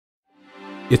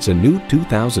It's a new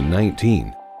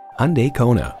 2019 Hyundai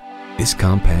Kona. This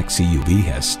compact CUV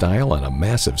has style on a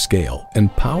massive scale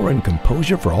and power and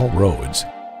composure for all roads.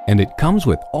 And it comes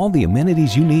with all the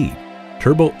amenities you need.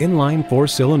 Turbo inline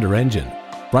 4-cylinder engine,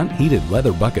 front heated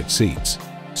leather bucket seats,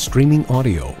 streaming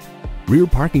audio, rear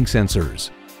parking sensors,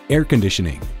 air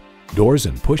conditioning, doors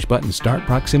and push-button start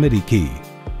proximity key,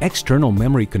 external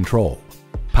memory control,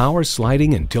 power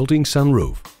sliding and tilting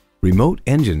sunroof, remote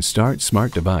engine start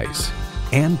smart device,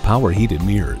 and power heated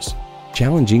mirrors.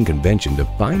 Challenging convention to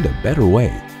find a better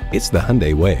way. It's the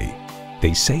Hyundai way.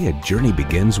 They say a journey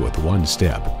begins with one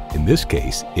step. In this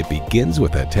case, it begins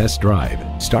with a test drive.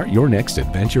 Start your next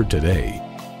adventure today.